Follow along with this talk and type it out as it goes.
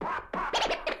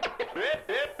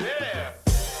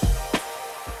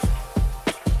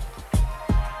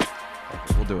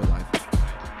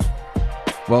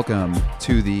Welcome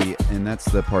to and that's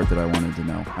the part that I wanted to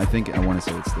know. I think I want to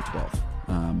say it's the 12th.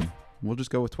 We'll just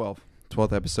go with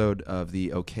 12th episode of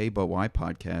the Okay But Why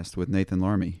podcast with Nathan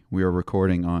Larmy. We are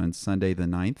recording on Sunday the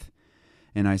 9th.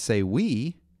 And I say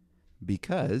we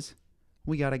because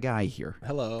we got a guy here.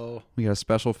 Hello. We got a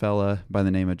special fella by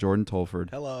the name of Jordan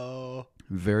Tolford. Hello.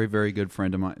 Very, very good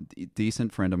friend of mine,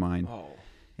 decent friend of mine. Oh.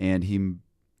 And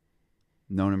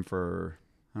known him for,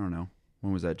 I don't know,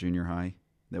 when was that, junior high?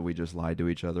 That we just lied to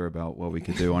each other about what we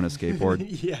could do on a skateboard.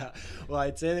 Yeah. Well,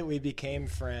 I'd say that we became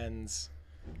friends.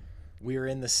 We were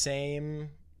in the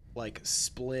same,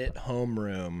 split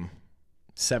homeroom,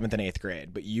 7th and 8th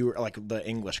grade. But you were, the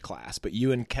English class. But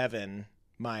you and Kevin,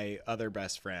 my other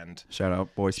best friend. Shout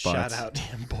out, boy spots.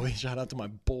 Shout out to my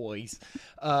boys.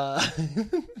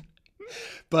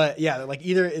 But, yeah,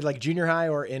 either, junior high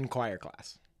or in choir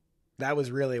class. That was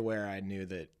really where I knew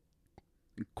that.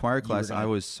 Choir class, I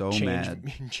was so mad.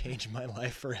 Change my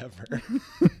life forever.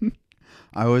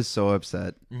 I was so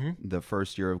upset the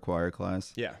first year of choir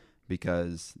class. Yeah.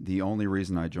 Because the only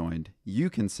reason I joined, you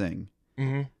can sing.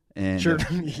 Mm-hmm. And sure.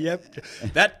 Yep.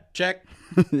 That check.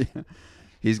 Yeah.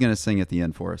 He's going to sing at the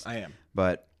end for us. I am.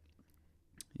 But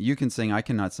you can sing. I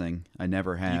cannot sing. I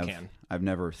never have. You can. I've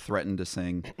never threatened to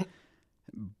sing.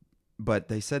 But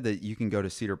they said that you can go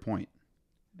to Cedar Point.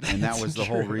 And that was the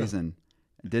whole reason.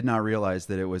 Did not realize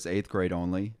that it was 8th grade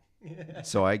only. Yeah.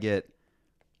 So I get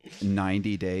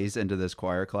 90 days into this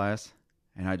choir class,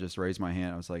 and I just raised my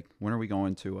hand. I was like, when are we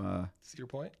going to... Cedar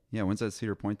Point? Yeah, when's that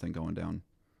Cedar Point thing going down?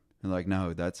 And like,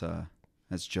 no, that's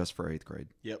just for 8th grade.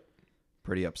 Yep.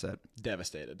 Pretty upset.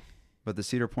 Devastated. But the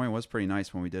Cedar Point was pretty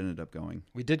nice when we did end up going.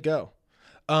 We did go.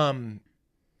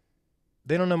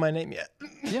 They don't know my name yet.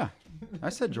 Yeah. I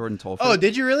said Jordan Tolford. Oh,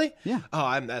 did you really? Yeah.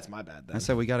 Oh, that's my bad then. I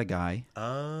said we got a guy.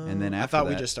 And then after I thought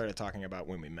that, we just started talking about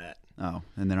when we met. Oh,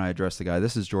 and then I addressed the guy.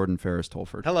 This is Jordan Ferris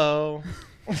Tolford. Hello.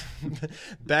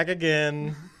 Back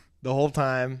again the whole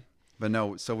time. But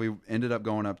no, so we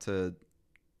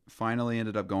finally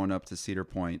ended up going up to Cedar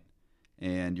Point,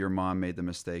 and your mom made the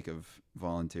mistake of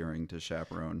volunteering to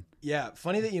chaperone. Yeah,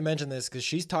 funny that you mentioned this because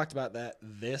she's talked about that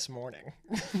this morning.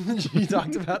 She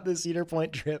talked about the Cedar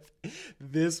Point trip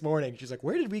this morning. She's like,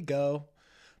 where did we go?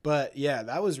 But yeah,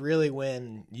 that was really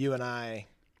when you and I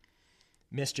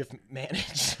mischief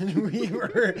managed.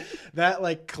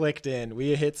 That clicked in.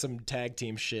 We hit some tag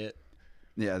team shit.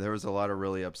 Yeah, there was a lot of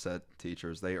really upset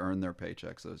teachers. They earned their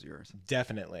paychecks those years.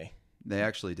 Definitely. They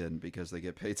actually didn't because they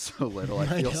get paid so little.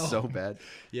 I feel so bad.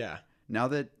 Yeah. Now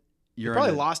that you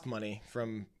probably lost money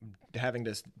from having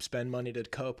to spend money to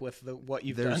cope with what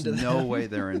you've done to them. There's no way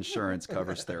their insurance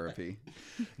covers therapy.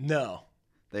 No.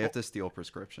 They have to steal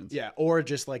prescriptions. Yeah, or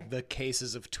just the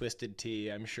cases of Twisted Tea.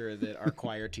 I'm sure that our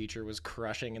choir teacher was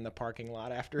crushing in the parking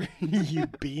lot after you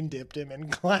bean dipped him in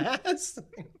class.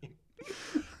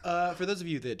 For those of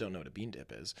you that don't know what a bean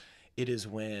dip is, it is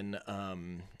when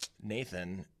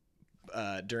Nathan...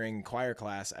 during choir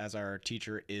class, as our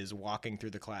teacher is walking through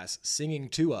the class singing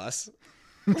to us,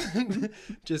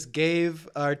 just gave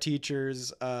our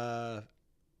teachers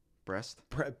breast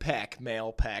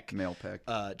male peck,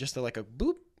 just a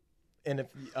boop, and if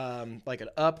an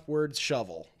upwards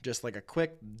shovel, just a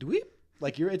quick dweep,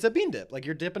 it's a bean dip,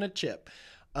 you're dipping a chip.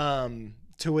 To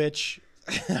which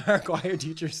our choir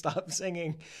teacher stopped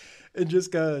singing. And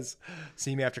just goes,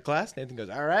 see me after class? Nathan goes,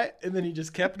 all right. And then he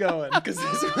just kept going because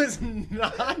this was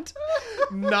not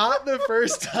the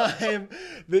first time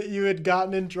that you had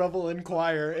gotten in trouble in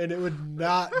choir, and it would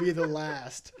not be the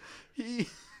last.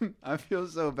 I feel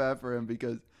so bad for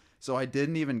him so I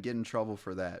didn't even get in trouble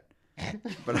for that.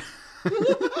 But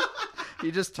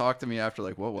he just talked to me after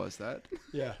what was that?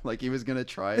 Yeah. He was going to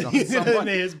try it on someone.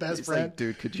 His best friend. Like,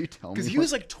 dude, could you tell me? Because he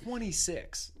was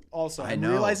 26. Also, I'm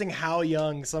realizing how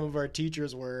young some of our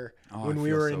teachers were when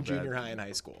we were in junior high and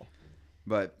high school.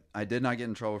 But I did not get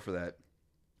in trouble for that.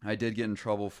 I did get in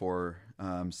trouble for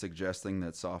suggesting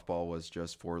that softball was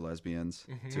just for lesbians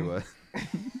to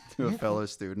a fellow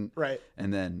student. Right.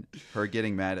 And then her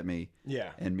getting mad at me. Yeah.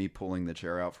 And me pulling the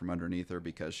chair out from underneath her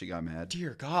because she got mad.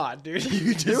 Dear God, dude.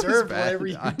 You deserve whatever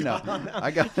you got on that.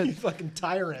 I got you fucking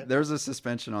tyrant. There's a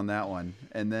suspension on that one.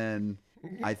 And then...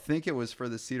 I think it was for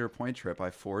the Cedar Point trip. I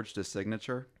forged a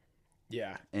signature.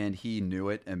 Yeah. And he knew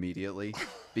it immediately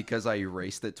because I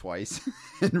erased it twice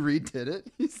and redid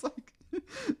it. He's like,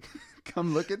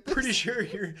 come look at this. Pretty sure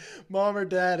your mom or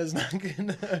dad is not going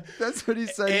to... That's what he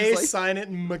said. Sign it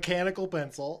in mechanical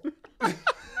pencil. It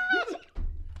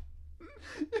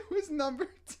was number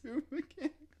 2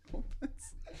 mechanical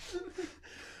pencil.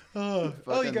 Oh,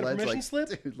 you got a permission slip?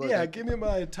 Dude, yeah, give me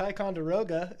my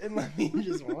Ticonderoga and let me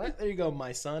just... There you go,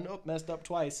 my son. Oh, messed up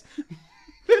twice.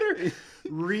 Better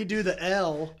redo the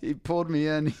L. He pulled me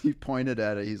in. He pointed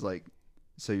at it. He's like,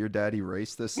 "So your dad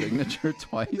erased this signature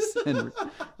twice?" And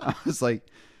I was like,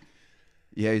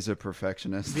 "Yeah, he's a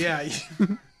perfectionist. Yeah.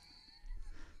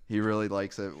 He really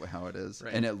likes it how it is."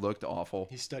 Right. And it looked awful.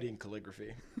 He's studying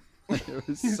calligraphy. It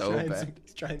was so bad.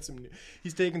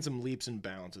 He's taking some leaps and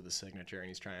bounds with the signature, and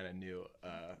he's trying a new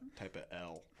type of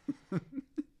L,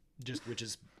 which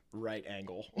is right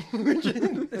angle, which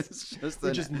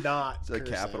is not it's a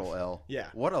capital L. Yeah.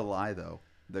 What a lie, though.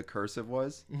 The cursive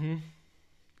was.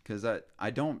 Because I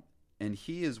don't, and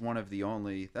he is one of the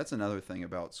only. That's another thing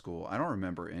about school. I don't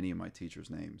remember any of my teachers'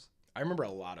 names. I remember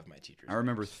a lot of my teachers. I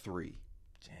remember 3.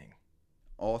 Dang.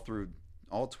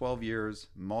 All 12 years,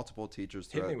 multiple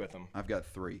teachers. Hit me with them. I've got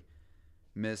 3.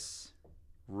 Miss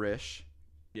Rish.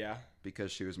 Yeah.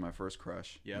 Because she was my first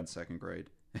crush in 2nd grade.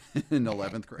 In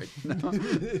 11th grade.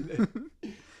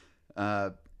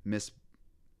 Miss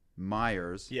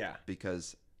Myers. Yeah.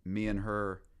 Because me and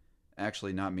her,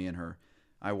 actually not me and her,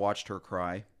 I watched her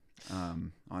cry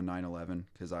on 9/11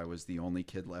 because I was the only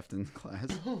kid left in class.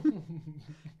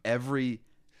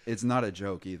 It's not a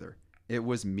joke either. It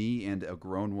was me and a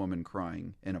grown woman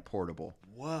crying in a portable.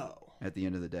 Whoa. At the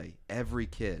end of the day, every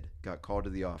kid got called to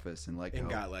the office and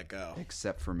got let go.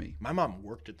 Except for me. My mom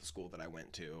worked at the school that I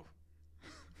went to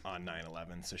on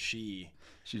 9/11, so she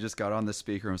just got on the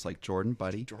speaker and was like, "Jordan,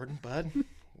 buddy. Jordan, bud,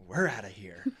 we're out of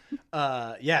here."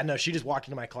 Yeah, no, she just walked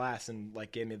into my class and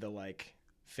gave me the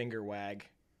finger wag,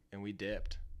 and we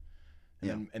dipped.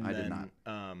 And I did not.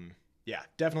 Yeah,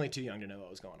 definitely too young to know what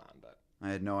was going on, but I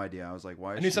had no idea. I was like,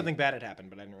 "Why?" I knew something bad had happened,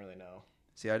 but I didn't really know.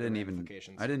 See, I didn't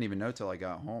even know till I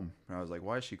got home. And I was like,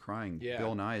 "Why is she crying? Yeah.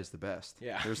 Bill Nye is the best.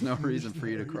 Yeah. There's no reason for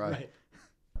you to cry." Right.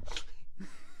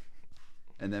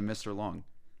 And then Mr. Long,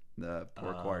 the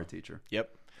poor choir teacher.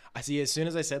 Yep. I see. As soon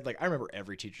as I said, I remember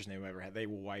every teacher's name I ever had. They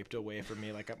wiped away from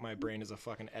me. My brain is a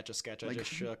fucking etch-a-sketch. I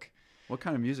just shook. What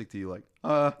kind of music do you like?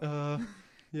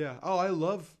 Yeah. Oh, I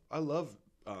love.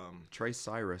 Trey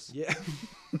Cyrus. Yeah.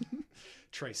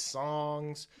 Trey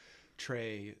Songs,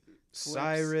 Trey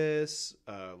Cyrus,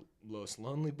 Los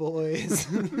Lonely Boys.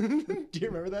 Do you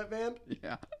remember that band?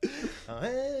 Yeah.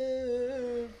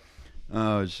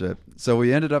 Oh shit! So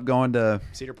we ended up going to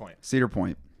Cedar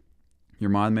Point. Your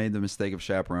mom made the mistake of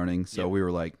chaperoning, so we were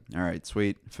like, "All right,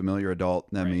 sweet, familiar adult.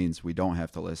 That means we don't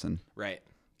have to listen." Right.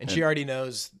 And she already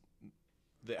knows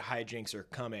that hijinks are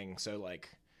coming, so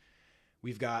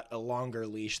we've got a longer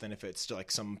leash than if it's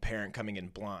some parent coming in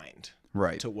blind.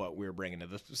 Right. To what we're bringing to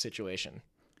the situation.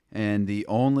 And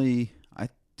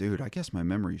I guess my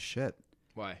memory's shit.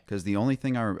 Why? Because the only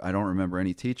thing I don't remember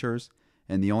any teachers,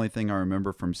 and the only thing I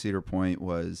remember from Cedar Point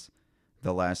was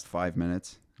the last 5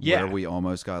 minutes where we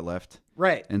almost got left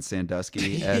in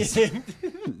Sandusky as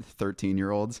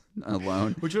 13-year-olds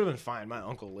alone. Which would have been fine. My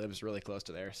uncle lives really close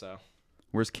to there, so.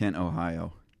 Where's Kent,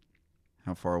 Ohio?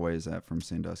 How far away is that from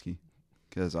Sandusky?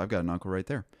 Because I've got an uncle right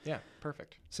there. Yeah,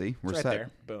 perfect. See, we're right set.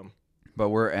 There. Boom. But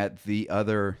we're at the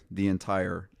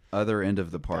entire other end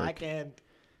of the park. Back end.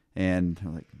 And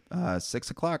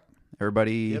 6:00.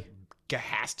 Everybody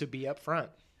has to be up front.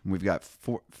 We've got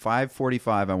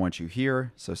 5:45. I want you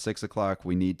here. So 6:00.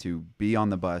 We need to be on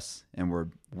the bus, and we're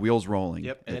wheels rolling.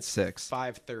 Yep. And it's 6.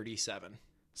 5:37.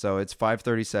 So it's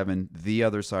 5:37. The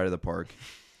other side of the park.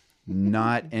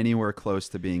 Not anywhere close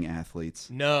to being athletes.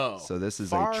 No. So this is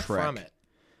far a trek. From it.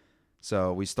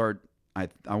 So we start. I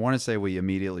want to say we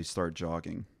immediately start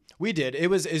jogging. We did. It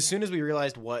was as soon as we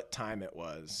realized what time it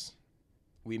was.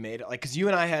 We made it because you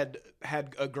and I had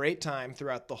a great time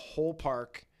throughout the whole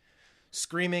park,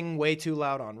 screaming way too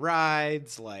loud on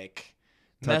rides,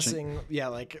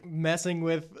 messing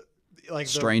with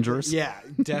strangers. Yeah,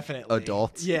 definitely.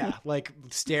 Adults. Yeah,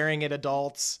 staring at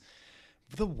adults.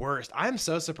 The worst. I'm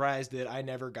so surprised that I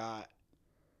never got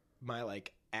my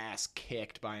ass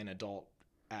kicked by an adult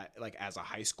as a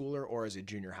high schooler or as a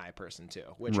junior high person too,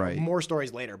 which more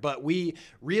stories later. But we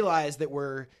realized that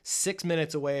we're 6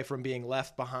 minutes away from being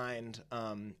left behind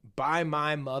by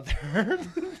my mother.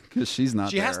 Because she's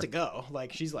not She there. has to go.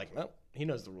 She's like, no, he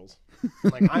knows the rules.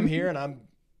 I'm here and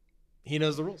he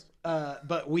knows the rules.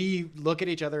 But we look at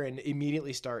each other and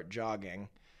immediately start jogging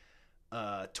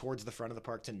towards the front of the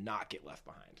park to not get left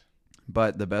behind.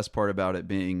 But the best part about it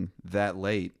being that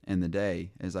late in the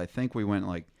day is I think we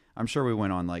went I'm sure we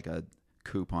went on a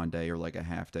coupon day or a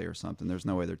half day or something. There's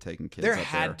no way they're taking kids there up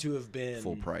had to have been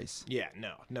full price. Yeah,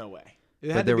 no way.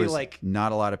 But there was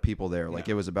not a lot of people there.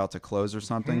 It was about to close or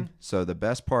something. Mm-hmm. So the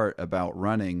best part about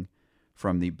running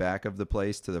from the back of the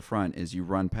place to the front is you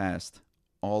run past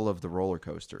all of the roller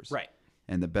coasters. Right.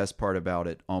 And the best part about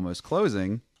it almost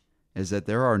closing is that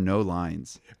there are no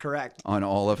lines Correct. on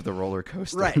all of the roller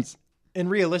coasters. Right. And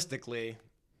realistically,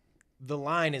 the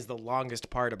line is the longest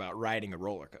part about riding a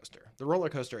roller coaster. The roller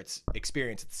coaster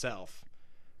experience itself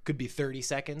could be 30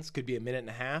 seconds, could be a minute and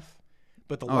a half,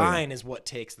 but the line is what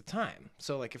takes the time.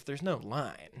 So, like, if there's no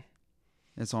line,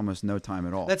 It's almost no time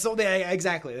at all. that's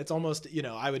exactly. That's almost,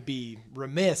 I would be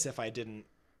remiss if I didn't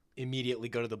immediately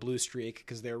go to the blue streak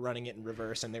because they're running it in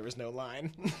reverse and there was no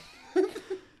line.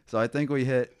 So I think we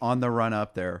hit on the run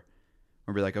up there.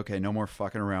 We'll be like, okay, no more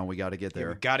fucking around. We got to get there.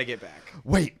 We got to get back.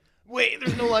 Wait,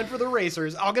 There's no line for the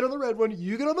racers. I'll get on the red one.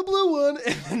 You get on the blue one,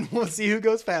 and then we'll see who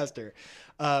goes faster.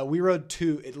 We rode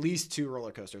at least two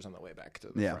roller coasters on the way back to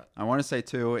the front. I want to say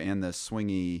 2 and the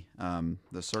swingy,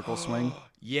 the circle swing.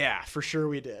 Yeah, for sure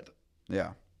we did.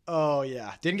 Yeah. Oh,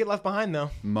 yeah. Didn't get left behind, though.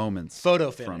 Moments.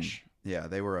 Photo finish. Yeah,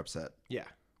 they were upset. Yeah.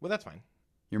 Well, that's fine.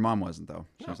 Your mom wasn't, though.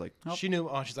 She was like, oh, She knew.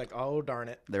 Oh, she's like, oh, darn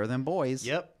it. they're them boys.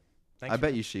 Yep. I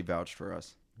bet you she vouched for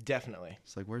us. Definitely.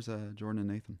 It's like, where's Jordan and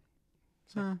Nathan?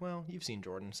 Well, you've seen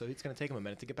Jordan, so it's going to take him a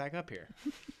minute to get back up here.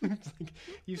 It's like,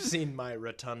 you've seen my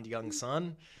rotund young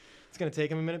son. It's going to take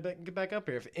him a minute to get back up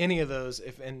here. If any of those,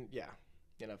 if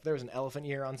there was an elephant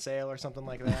ear on sale or something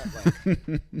like that,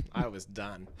 like, I was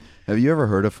done. Have you ever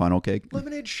heard of funnel cake?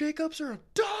 Lemonade shake-ups are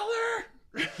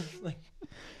 $1. Like,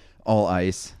 all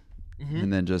ice,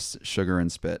 and then just sugar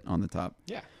and spit on the top.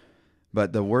 yeah.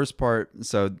 But the worst part,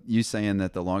 so you saying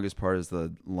that the longest part is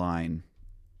the line.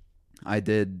 I've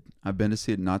been to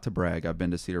Cedar, not to brag, I've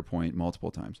been to Cedar Point multiple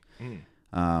times.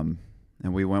 And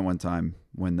we went one time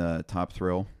when the Top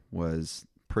Thrill was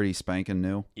pretty spanking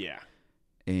new. Yeah.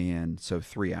 And so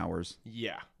 3 hours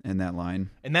Yeah. in that line.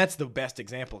 And that's the best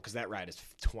example because that ride is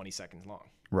 20 seconds long.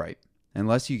 Right.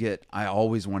 Unless I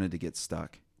always wanted to get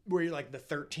stuck. Where you're like the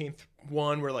 13th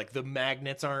one where like the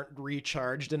magnets aren't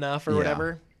recharged enough or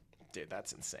whatever. Dude,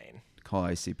 that's insane. Call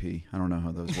ICP. I don't know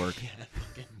how those work. Yeah,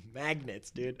 fucking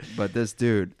magnets, dude. But this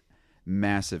dude,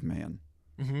 massive man.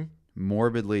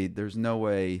 Morbidly, there's no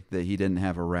way that he didn't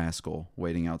have a rascal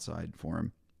waiting outside for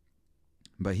him.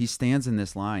 But he stands in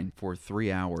this line for 3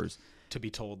 hours. To be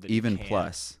told that even he can't.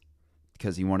 plus,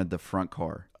 because he wanted the front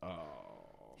car. Oh.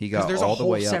 He got there's all a the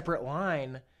whole way up. separate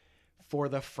line for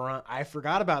the front. I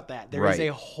forgot about that. There is Right.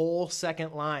 a whole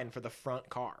second line for the front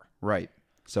car. Right.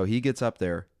 So he gets up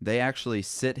there. They actually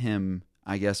sit him,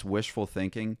 I guess, wishful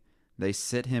thinking. They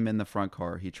sit him in the front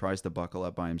car. He tries to buckle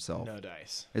up by himself. No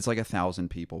dice. It's like 1,000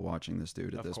 people watching this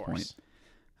dude at this point.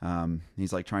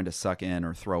 He's like trying to suck in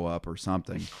or throw up or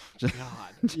something.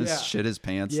 Just shit his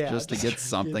pants just to get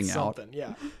something out.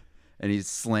 Yeah. And he's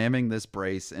slamming this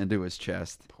brace into his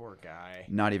chest. Poor guy.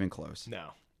 Not even close. No.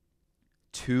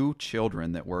 2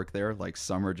 children that work there, like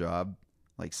summer job,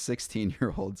 like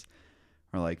 16-year-olds,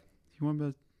 are like, you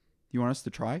want us to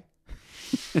try?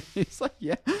 He's like,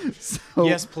 yeah. So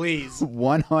yes, please.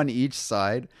 One on each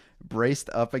side, braced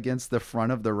up against the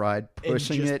front of the ride,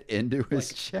 pushing it into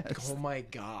his chest. Oh my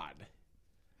God.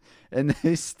 And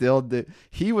they still do.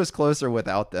 He was closer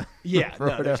without them. Yeah,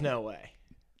 no, there's no way.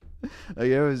 Like,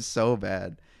 it was so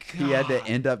bad. God. He had to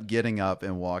end up getting up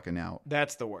and walking out.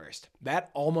 That's the worst. That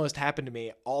almost happened to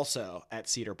me also at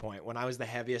Cedar Point when I was the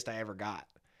heaviest I ever got.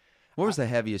 What was the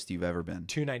heaviest you've ever been?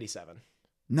 297.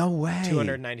 No way.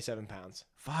 297 pounds.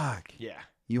 Fuck. Yeah.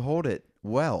 You hold it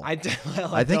well. I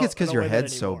think it's because your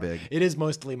head's so big. It is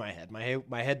mostly my head.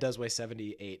 My head does weigh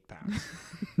 78 pounds.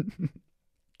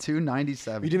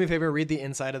 297. You do me a favor, read the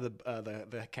inside of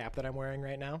the cap that I'm wearing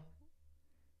right now.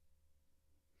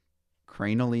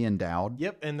 Cranially endowed.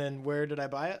 Yep. And then where did I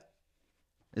buy it?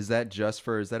 Is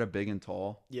that a big and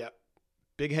tall? Yep.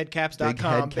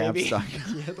 BigHeadCaps.com, baby.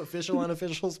 BigHeadCaps.com. Yep, official,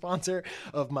 unofficial sponsor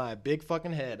of my big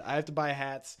fucking head. I have to buy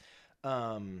hats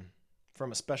from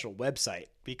a special website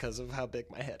because of how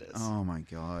big my head is. Oh my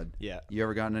God. Yeah. You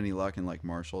ever gotten any luck in like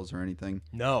Marshalls or anything?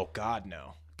 No, God,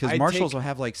 no. Because Marshalls will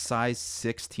have like size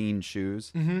 16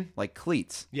 shoes, like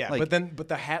cleats. Yeah, like, but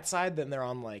the hat side, then they're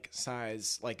on like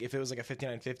size, like if it was like a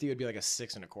 5950, it would be like a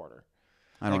 6 1/4.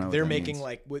 I don't know. They're making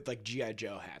like with like GI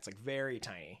Joe hats, like very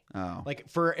tiny. Oh, like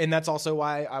and that's also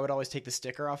why I would always take the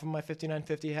sticker off of my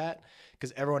 5950 hat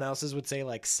because everyone else's would say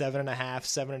like 7 1/2,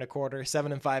 7 1/4,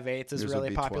 7 5/8 is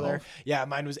really popular. 12. Yeah,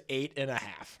 mine was 8 1/2.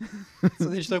 So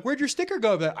they're just like, "Where'd your sticker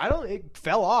go?" But it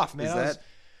fell off, man.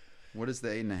 What is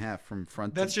the 8 1/2 from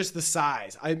front? That's just the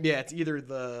size. It's either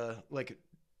the like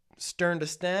stern to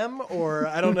stem or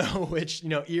I don't know which,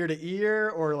 ear to ear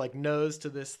or like nose to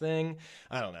this thing.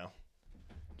 I don't know.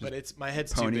 But my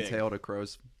head's too big. Ponytail to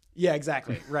crow's. Yeah,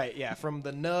 exactly. Right. Yeah. From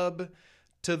the nub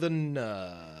to the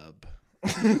nub.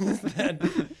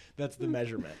 That's the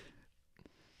measurement.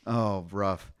 Oh,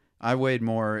 rough. I weighed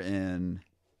more in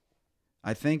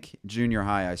I think junior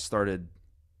high, I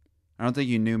don't think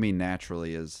you knew me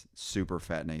naturally as super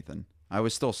fat Nathan. I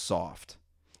was still soft.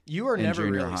 You were in never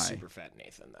junior really high. super fat,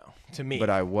 Nathan, though, to me. But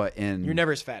You're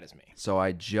never as fat as me. So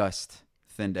I just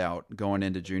thinned out going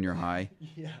into junior high.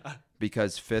 Yeah.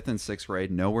 Because 5th and 6th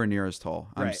grade, nowhere near as tall.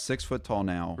 I'm Right. 6 foot tall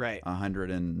now. Right.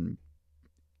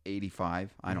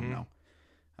 185. I don't know.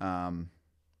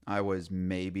 I was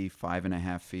maybe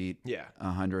 5.5 feet. Yeah.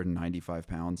 195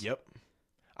 pounds. Yep.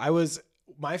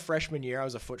 My freshman year, I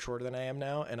was a foot shorter than I am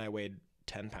now, and I weighed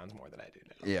 10 pounds more than I do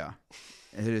now. Yeah.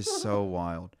 It is so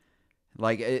wild.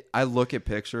 Like, I look at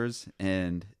pictures,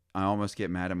 and I almost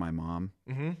get mad at my mom.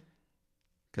 Mm-hmm.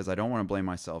 Because I don't want to blame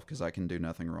myself because I can do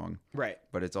nothing wrong. Right.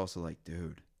 But it's also like,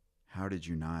 dude, how did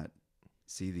you not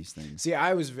see these things? See,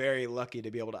 I was very lucky to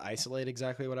be able to isolate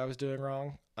exactly what I was doing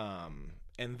wrong.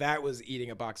 And that was eating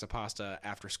a box of pasta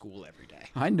after school every day.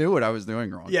 I knew what I was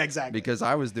doing wrong. Yeah, exactly. Because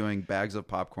I was doing bags of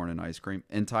popcorn and ice cream,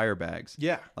 entire bags.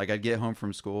 Yeah. Like I'd get home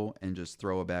from school and just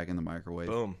throw a bag in the microwave.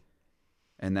 Boom.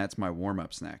 And that's my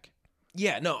warm-up snack.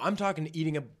 Yeah, no, I'm talking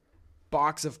eating a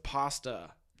box of pasta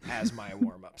as my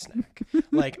warm-up snack.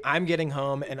 Like, I'm getting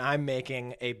home and I'm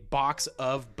making a box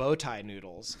of bow tie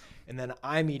noodles, and then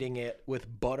I'm eating it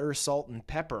with butter, salt, and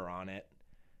pepper on it.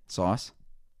 Sauce?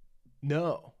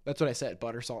 No, that's what I said.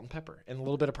 Butter, salt, and pepper, and a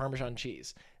little bit of Parmesan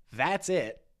cheese. That's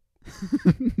it.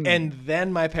 And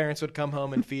then my parents would come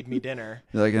home and feed me dinner.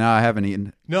 You're like, no, I haven't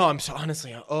eaten. No, I'm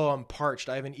parched.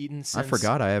 I haven't eaten since I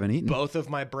forgot I haven't eaten. both of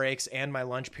my breaks and my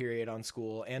lunch period on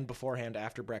school, and beforehand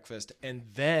after breakfast. And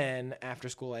then after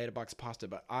school, I ate a box of pasta.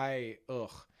 But I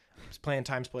was playing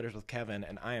Time Splitters with Kevin,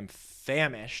 and I am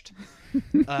famished.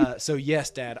 So yes,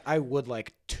 Dad, I would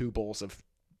like 2 bowls of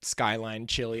Skyline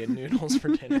chili and noodles for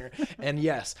dinner. And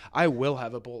yes, I will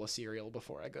have a bowl of cereal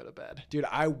before I go to bed. Dude,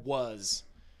 I was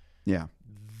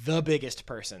the biggest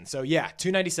person. So yeah,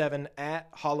 297 at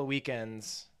Hollow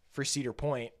Weekends for Cedar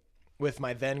Point with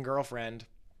my then girlfriend,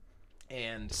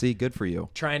 and See, good for you.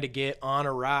 trying to get on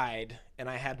a ride, and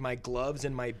I had my gloves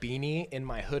and my beanie in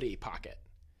my hoodie pocket.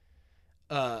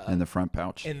 In the front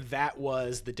pouch. And that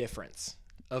was the difference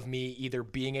of me either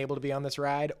being able to be on this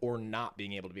ride or not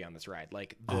being able to be on this ride.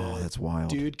 Like, the that's wild.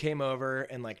 dude came over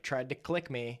and like tried to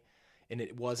click me, and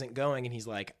it wasn't going, and he's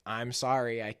like, "I'm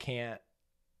sorry, I can't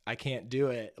do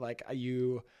it. Like, are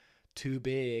you too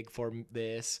big for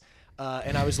this?"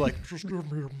 And I was like, "Just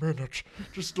give me a minute.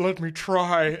 Just let me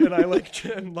try." And I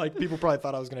and people probably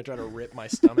thought I was going to try to rip my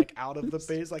stomach out of the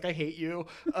base. Like, I hate you.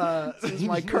 This is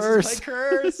my curse. This is my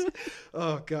curse.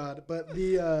 Oh God. But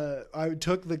I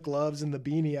took the gloves and the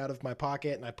beanie out of my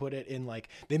pocket, and I put it in, like,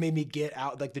 they made me get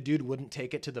out. Like, the dude wouldn't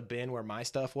take it to the bin where my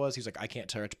stuff was. He's like, "I can't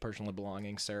touch personal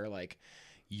belongings, sir. Like,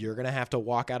 you're going to have to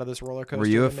walk out of this roller coaster." Were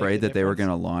you afraid that they were going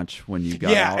to launch when you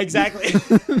got out? Yeah, exactly.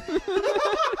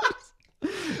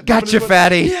 Gotcha,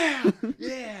 fatty.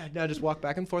 Yeah. Now just walk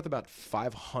back and forth about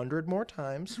 500 more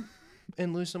times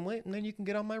and lose some weight, and then you can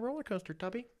get on my roller coaster,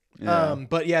 Tubby. Yeah.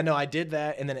 But yeah, no, I did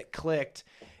that, and then it clicked,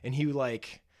 and he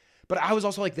but I was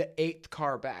also like the 8th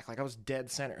car back. Like, I was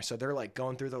dead center. So they're like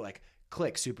going through, they're like,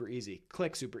 click, super easy,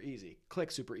 click, super easy,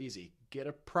 click, super easy, get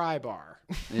a pry bar.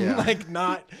 Yeah. Like,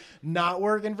 not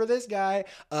working for this guy.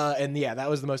 And yeah, that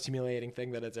was the most humiliating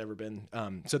thing that it's ever been.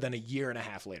 So then a year and a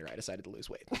half later, I decided to lose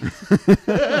weight.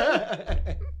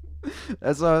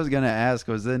 That's what I was going to ask.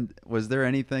 Was there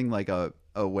anything like a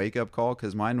wake-up call?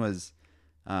 Because mine was,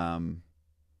 I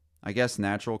guess,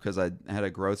 natural because I had a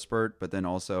growth spurt, but then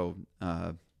also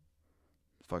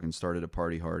fucking started a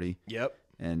party hardy. Yep.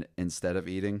 And instead of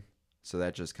eating, so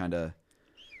that just kind of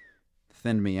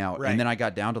thinned me out. Right. And then I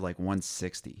got down to like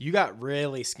 160. You got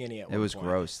really skinny at one point. It was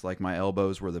gross. Like, my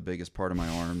elbows were the biggest part of my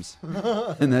arms.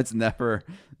 And that's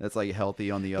like healthy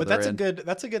on the other end.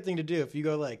 That's a good thing to do. If you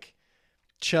go like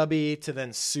chubby to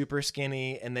then super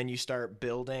skinny, and then you start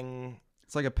building.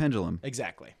 It's like a pendulum.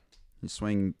 Exactly. You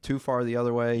swing too far the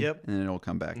other way, Yep. and then it'll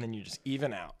come back. And then you just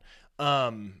even out.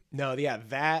 No, yeah,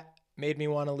 that made me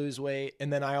want to lose weight.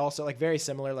 And then I also, like, very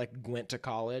similar, like, went to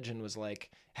college and was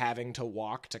like having to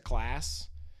walk to class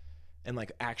and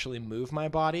like actually move my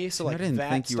body. So like, I didn't that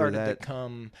think you were started that... to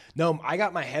come. No, I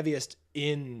got my heaviest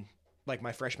in like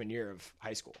my freshman year of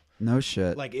high school. No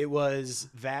shit. Like, it was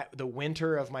the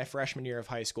winter of my freshman year of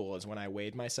high school is when I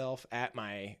weighed myself at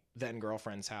my then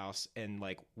girlfriend's house and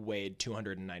like weighed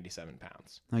 297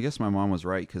 pounds. I guess my mom was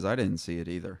right because I didn't see it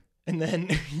either. And then,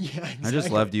 yeah, exactly. I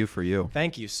just loved you for you.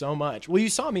 Thank you so much. Well, you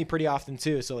saw me pretty often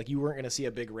too, so like you weren't going to see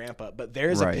a big ramp up. But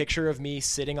there's a picture of me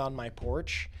sitting on my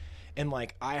porch, and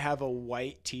like I have a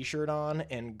white t-shirt on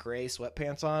and gray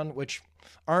sweatpants on, which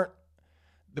aren't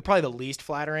they're probably the least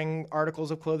flattering articles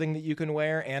of clothing that you can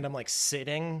wear. And I'm like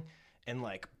sitting and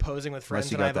like posing with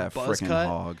friends Unless you and I got have a that buzz freaking cut.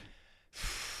 hog.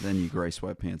 Then you gray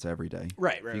sweatpants every day.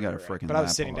 Right. You got a freaking But I was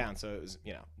lap sitting hog. down, so it was,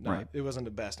 it wasn't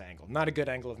the best angle. Not a good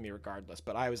angle of me regardless,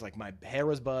 but I was like, my hair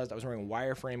was buzzed. I was wearing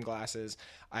wireframe glasses.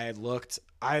 I looked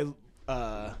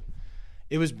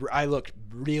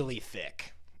really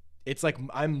thick. It's like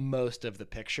I'm most of the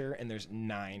picture and there's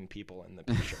 9 people in the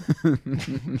picture.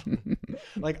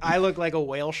 Like I look like a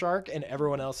whale shark and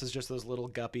everyone else is just those little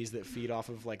guppies that feed off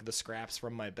of like the scraps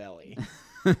from my belly.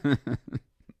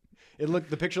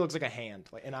 The picture looks like a hand,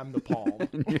 like, and I'm the palm.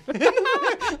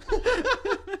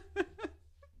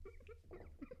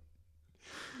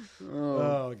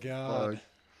 Oh God.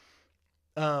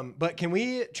 But can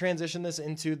we transition this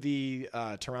into the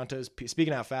Toronto's?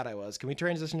 Speaking of how fat I was, can we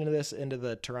transition into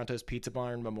the Toronto's Pizza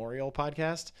Barn Memorial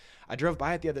podcast? I drove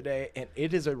by it the other day, and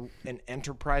it is an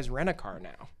Enterprise rent-a-car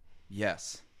now.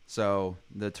 Yes. So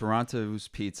the Toronto's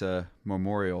Pizza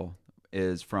Memorial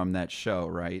is from that show,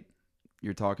 right?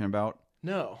 You're talking about?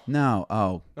 No.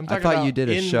 Oh, I'm I talking thought about you did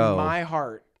a In show. My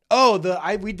Heart. Oh,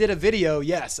 we did a video,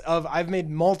 yes. I've made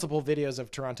multiple videos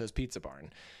of Toronto's Pizza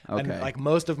Barn. Okay. And like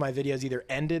most of my videos either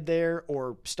ended there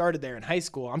or started there in high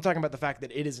school. I'm talking about the fact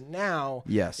that it is now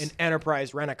an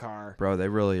Enterprise rent-a-car. Bro, they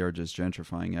really are just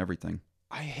gentrifying everything.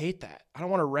 I hate that. I don't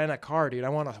want to rent a car, dude. I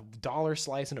want a dollar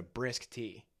slice and a brisk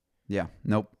tea. Yeah.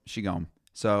 Nope. She gone.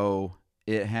 So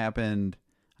it happened,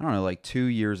 I don't know, like 2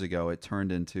 years ago. It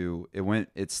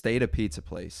stayed a pizza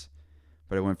place,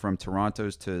 but it went from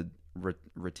Toronto's to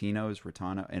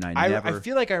Retano, and I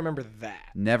feel like I remember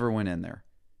that. Never went in there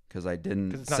because I didn't.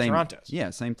 Because it's not Toronto's. Yeah,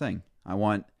 same thing. I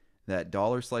want that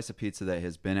dollar slice of pizza that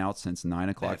has been out since 9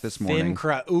 o'clock this morning.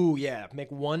 Ooh, yeah.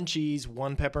 Make 1 cheese,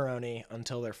 1 pepperoni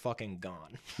until they're fucking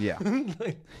gone. Yeah.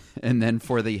 And then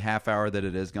for the half hour that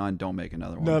it is gone, don't make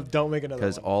another one. No, don't make another one.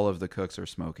 Because all of the cooks are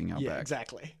smoking out back. Yeah,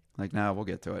 exactly. Like, nah, we'll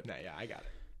get to it. No, yeah, I got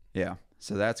it. Yeah.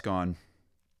 So that's gone.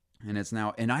 And it's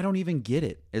now, and I don't even get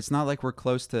it. It's not like we're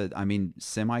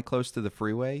semi close to the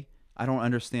freeway. I don't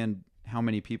understand how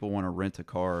many people want to rent a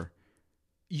car.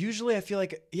 Usually I feel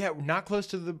like, not close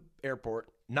to the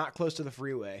airport, not close to the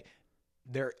freeway.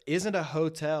 There isn't a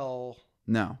hotel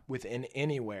within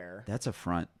anywhere. That's a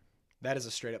front. That is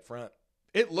a straight up front.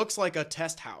 It looks like a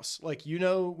test house. Like,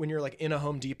 when you're like in a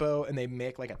Home Depot and they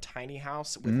make like a tiny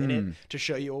house within it to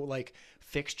show you like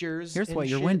fixtures. Here's what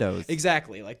your windows.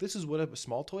 Exactly. Like, this is what a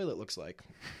small toilet looks like.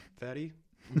 Fatty.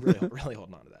 I'm really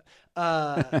holding on to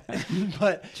that.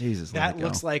 But Jesus, that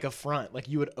looks like a front. Like,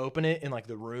 you would open it and like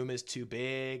the room is too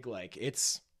big. Like,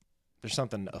 there's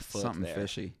something afoot something there.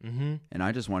 fishy. Mm-hmm. And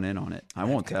I just went in on it. I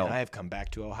won't tell. I have come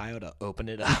back to Ohio to open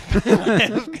it up. I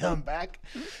have come back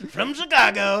from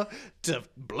Chicago to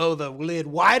blow the lid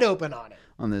wide open on it.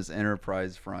 On this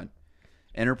Enterprise front.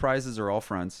 Enterprises are all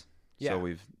fronts. Yeah. So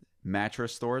we've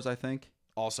mattress stores, I think.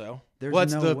 Also, there's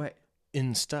what's no way.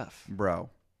 In stuff?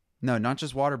 Bro. No, not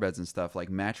just waterbeds and stuff,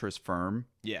 like Mattress Firm.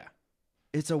 Yeah.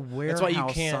 It's a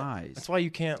warehouse size. That's why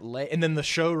you can't lay. And then the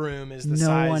showroom is the size.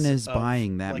 No one is of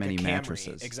buying that like many a Camry.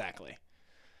 mattresses. Exactly.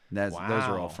 Those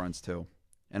are all fronts too.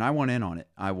 And I went in on it.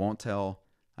 I won't tell.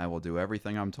 I will do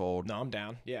everything I'm told. No, I'm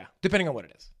down. Yeah. Depending on what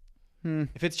it is.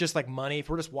 If it's just like money, if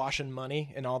we're just washing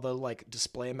money and all the like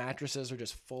display mattresses are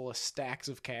just full of stacks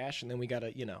of cash, and then we got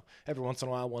to, every once in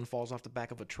a while one falls off the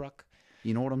back of a truck.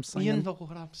 You know what I'm saying? You know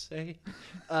what I'm saying?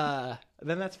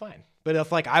 Then that's fine. But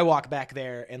if like I walk back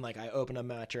there and like I open a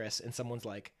mattress and someone's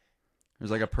like, there's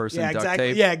like a person duct exactly.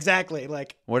 tape. Yeah, exactly.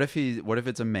 Like, what if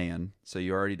it's a man? So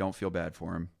you already don't feel bad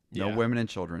for him. No women and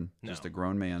children, just a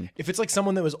grown man. If it's like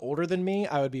someone that was older than me,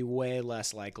 I would be way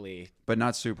less likely. But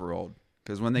not super old.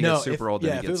 Because when they get super old,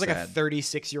 then if it it was gets like sad. a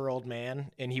 36-year-old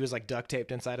man and he was like duct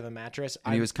taped inside of a mattress,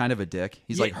 and he was kind of a dick.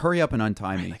 He's like, "Hurry up and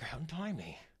untie me." Like, untie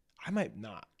me. I might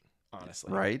not,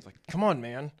 honestly. Right? It's like, come on,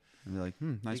 man. And they're like,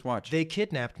 nice watch. They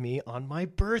kidnapped me on my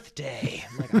birthday.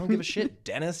 I'm like, I don't give a shit,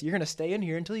 Dennis. You're gonna stay in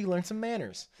here until you learn some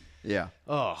manners. Yeah.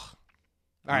 Oh.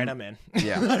 All right, I'm in.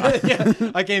 Yeah.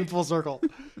 Yeah. I came full circle.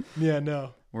 Yeah,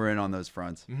 no. We're in on those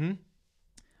fronts. Mm-hmm.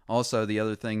 Also, the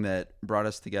other thing that brought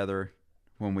us together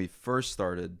when we first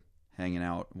started hanging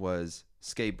out was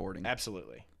skateboarding.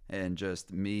 Absolutely. And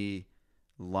just me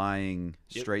lying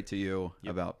straight to you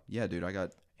about, dude, I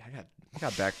got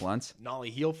back blunts. Nollie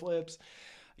heel flips.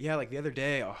 Yeah, like the other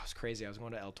day, it's crazy. I was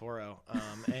going to El Toro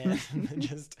and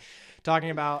just talking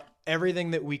about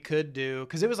everything that we could do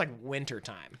because it was like winter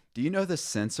time. Do you know the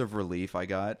sense of relief I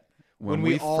got when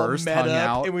we first met hung up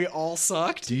out and we all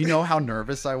sucked? Do you know how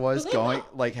nervous I was going,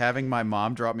 like having my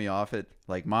mom drop me off at,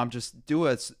 like, Mom, just do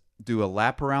a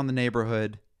lap around the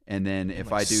neighborhood, and then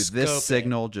if I do this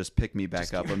signal, just pick me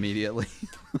back up immediately.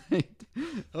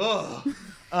 Oh.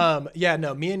 Yeah,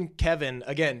 no, me and Kevin,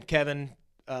 again,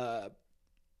 our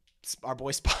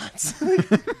boy Spots.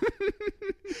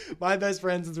 My best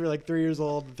friend since we were like 3 years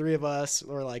old. The three of us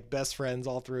were like best friends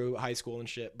all through high school and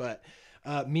shit. But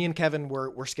me and Kevin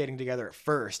were skating together at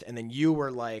first, and then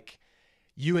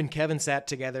you and Kevin sat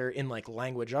together in like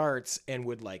language arts and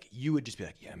you would just be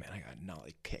like, yeah, man, I got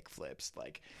nollie kick flips,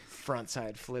 like front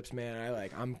side flips,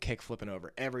 man. I'm kick flipping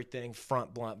over everything,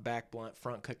 front blunt, back blunt,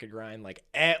 front cook and grind, like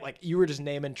you were just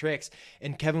naming tricks.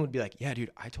 And Kevin would be like, yeah, dude,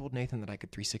 I told Nathan that I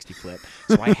could 360 flip,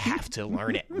 so I have to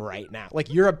learn it right now.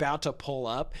 Like you're about to pull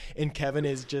up and Kevin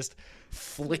is just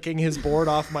flicking his board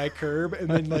off my curb, and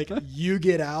then like you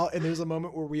get out and there's a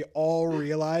moment where we all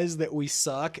realize that we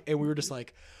suck, and we were just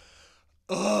like,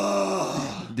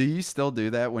 ugh. Do you still do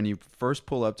that when you first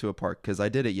pull up to a park? Because I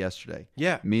did it yesterday.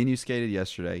 Yeah. Me and you skated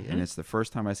yesterday, and it's the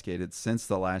first time I skated since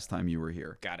the last time you were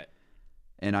here. Got it.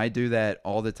 And I do that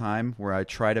all the time where I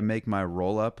try to make my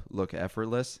roll-up look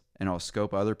effortless, and I'll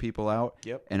scope other people out,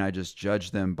 and I just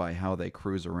judge them by how they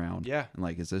cruise around. Yeah. And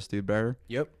like, is this dude better?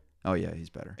 Yep. Oh, yeah, he's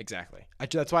better. Exactly.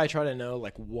 That's why I try to know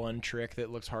like one trick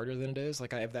that looks harder than it is.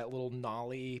 Like I have that little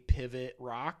nollie pivot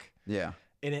rock. Yeah.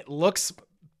 And it looks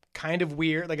kind of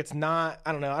weird. Like it's not,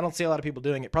 I don't know. I don't see a lot of people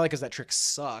doing it, probably because that trick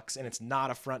sucks and it's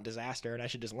not a front disaster and I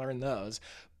should just learn those.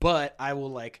 But I will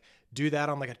like do that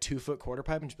on like a 2-foot quarter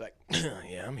pipe and just be like,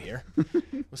 yeah, I'm here.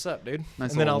 What's up, dude?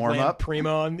 Nice, and then I'll warm land up.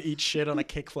 primo on eat shit on a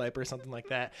kickflip or something like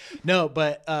that. No,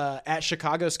 but at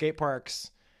Chicago skate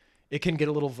parks, it can get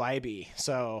a little vibey.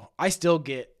 So I still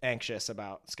get anxious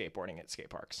about skateboarding at skate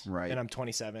parks. Right. And I'm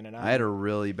 27 and I had a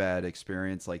really bad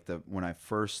experience like when I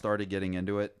first started getting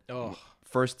into it. Oh.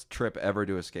 First trip ever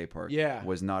to a skate park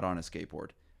was not on a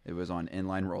skateboard. It was on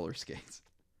inline roller skates.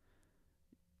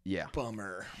 Yeah.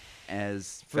 Bummer.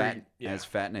 As Fat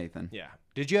Nathan. Yeah.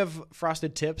 Did you have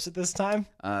frosted tips at this time?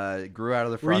 Grew out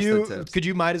of the frosted tips. Could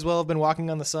you might as well have been walking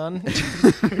on the sun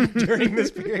during this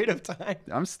period of time?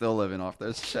 I'm still living off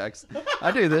those checks.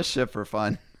 I do this shit for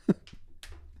fun.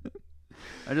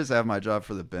 I just have my job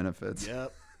for the benefits.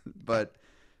 Yep. But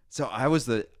so I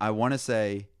want to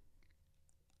say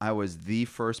I was the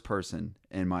first person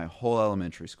in my whole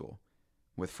elementary school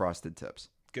with frosted tips.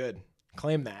 Good.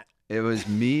 Claim that. It was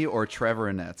me or Trevor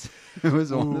Annette's. It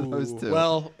was one of those two.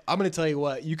 Well, I'm going to tell you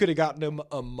what. You could have gotten him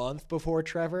a month before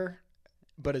Trevor,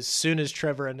 but as soon as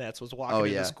Trevor Annette's was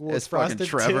walking into school, it's fucking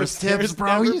Trevor's tips,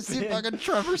 bro. You see fucking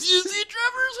Trevor's. You see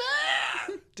Trevor's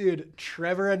hair. Dude,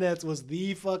 Trevor Annette's was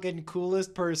the fucking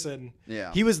coolest person.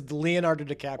 Yeah. He was the Leonardo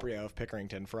DiCaprio of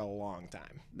Pickerington for a long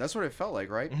time. That's what it felt like,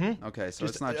 right? Mm-hmm. Okay, so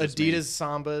just it's not just Adidas me.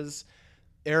 Sambas,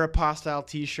 Aeropostale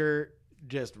t-shirt.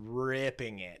 Just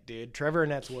ripping it, dude. Trevor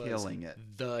Annette's was killing it.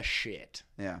 The shit.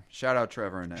 Yeah. Shout out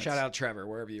Trevor Annette's. Shout out Trevor,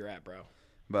 wherever you're at, bro.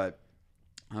 But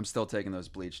I'm still taking those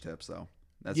bleach tips, though.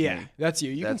 That's me. That's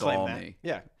you. You that's can claim all that. Me.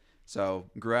 Yeah.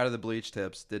 So grew out of the bleach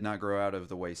tips. Did not grow out of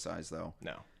the waist size, though.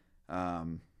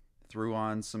 No. Threw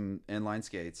on some inline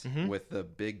skates with the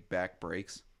big back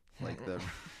brakes. Like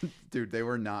dude, they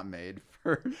were not made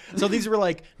for. So these were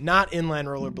like not inline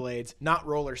roller blades, not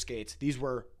roller skates. These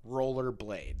were roller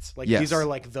blades. Like these are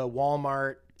like the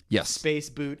Walmart space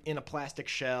boot in a plastic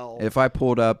shell. If I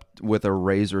pulled up with a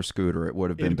Razor scooter, it would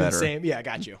have been better. Same. Yeah, I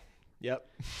got you. Yep.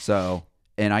 So,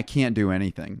 and I can't do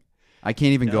anything. I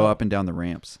can't even go up and down the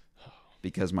ramps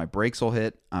because my brakes will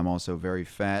hit. I'm also very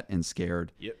fat and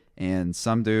scared. Yep. And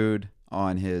some dude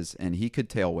on his, and he could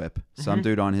tail whip. Some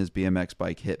dude on his BMX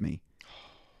bike hit me,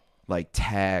 like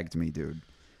tagged me, dude,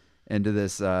 into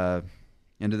this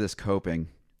coping,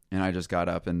 and I just got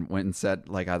up and went and said,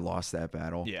 like, I lost that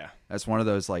battle. Yeah, that's one of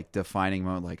those like defining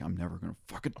moments. Like, I'm never gonna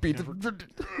fucking beat the.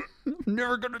 I'm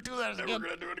never gonna do that again. Never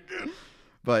gonna do it again.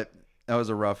 But that was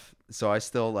a rough. So I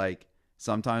still like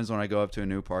sometimes when I go up to a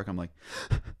new park, I'm like,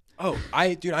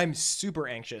 I'm super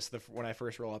anxious when I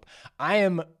first roll up. I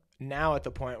am now at the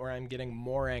point where I'm getting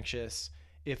more anxious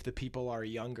if the people are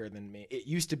younger than me. It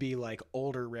used to be like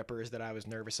older rippers that I was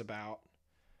nervous about.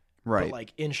 Right. But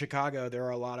like in Chicago, there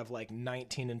are a lot of like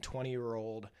 19 and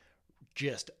 20-year-old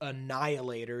just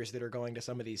annihilators that are going to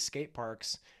some of these skate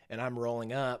parks, and I'm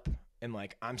rolling up and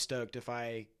like I'm stoked if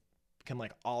I can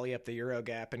like ollie up the Euro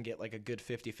gap and get like a good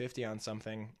 50-50 on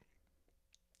something.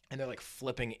 And they're like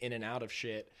flipping in and out of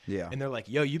shit. Yeah. And they're like,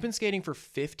 yo, you've been skating for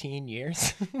 15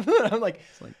 years? I'm like,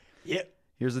 yep.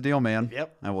 Here's the deal, man.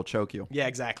 Yep. I will choke you. Yeah,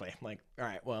 exactly. I'm like, all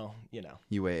right, well, you know.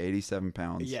 You weigh 87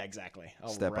 pounds. Yeah, exactly.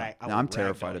 Step up. Now, I'm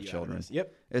terrified of children.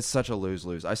 Yep. It's such a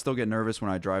lose-lose. I still get nervous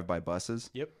when I drive by buses.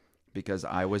 Yep. Because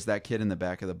I was that kid in the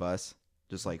back of the bus,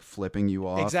 just like flipping you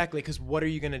off. Exactly, because what are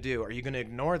you going to do? Are you going to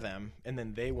ignore them and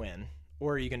then they win?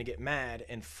 Or are you going to get mad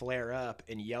and flare up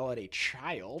and yell at a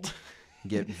child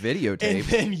get videotaped, and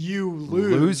then you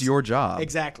lose your job.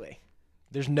 Exactly.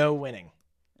 There's no winning.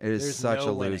 There's such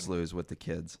a lose-lose with the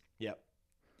kids. Yep.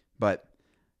 But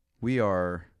we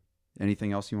are...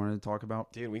 Anything else you wanted to talk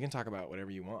about? Dude, we can talk about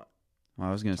whatever you want. Well,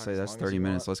 I was going to say that's 30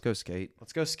 minutes. Let's go skate.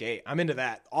 Let's go skate. I'm into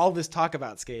that. All this talk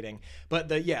about skating. But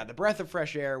the breath of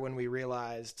fresh air when we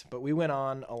realized, but we went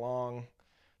on along.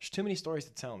 There's too many stories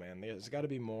to tell, man. There's got to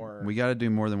be more. We got to do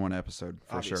more than one episode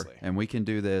for Obviously. sure. And we can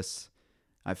do this.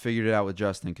 I figured it out with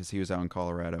Justin because he was out in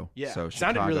Colorado. Yeah, so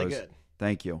sounded really good.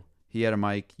 Thank you. He had a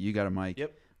mic. You got a mic.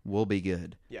 Yep. We'll be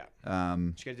good. Yeah.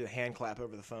 Just got to do the hand clap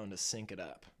over the phone to sync it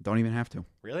up. Don't even have to.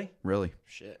 Really? Really.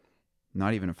 Shit.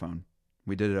 Not even a phone.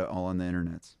 We did it all on the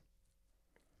internets.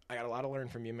 I got a lot to learn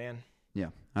from you, man. Yeah.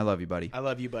 I love you, buddy. I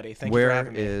love you, buddy. Thank you for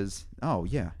having me. Oh,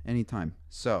 yeah. Anytime.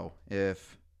 So,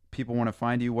 if people want to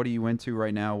find you, what are you into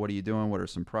right now? What are you doing? What are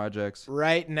some projects?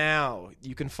 Right now,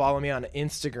 you can follow me on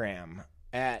Instagram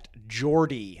at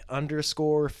Jordy_Ferris,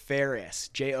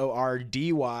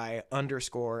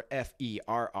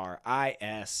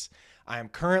 JORDY_FERRIS. I am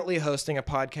currently hosting a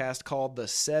podcast called The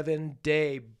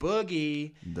 7-Day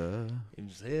Boogie.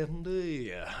 7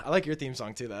 Day. I like your theme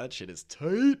song too. That shit is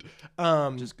tight.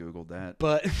 Just Googled that.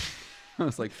 But I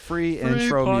was like, free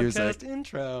intro podcast music.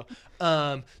 Intro.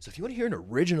 So if you want to hear an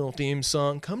original theme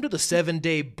song, come to The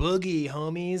 7-Day Boogie,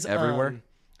 homies. Everywhere?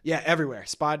 Yeah, everywhere.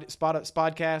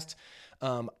 Spodcast.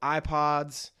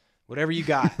 iPods, whatever you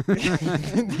got. You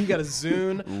got a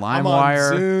Zune. I'm on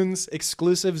Zune's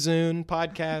exclusive Zune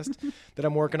podcast that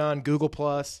I'm working on. Google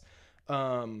Plus.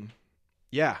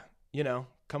 Yeah,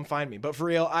 come find me. But for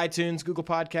real, iTunes, Google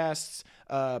Podcasts,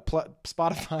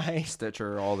 Spotify,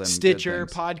 Stitcher, all them. Stitcher,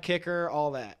 Podkicker,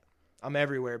 all that. I'm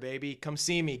everywhere, baby. Come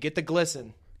see me. Get the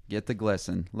glisten. Get the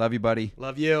glisten. Love you, buddy.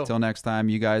 Love you. Until next time,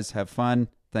 you guys have fun.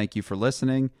 Thank you for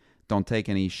listening. Don't take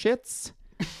any shits.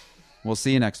 We'll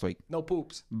see you next week. No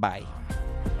poops. Bye.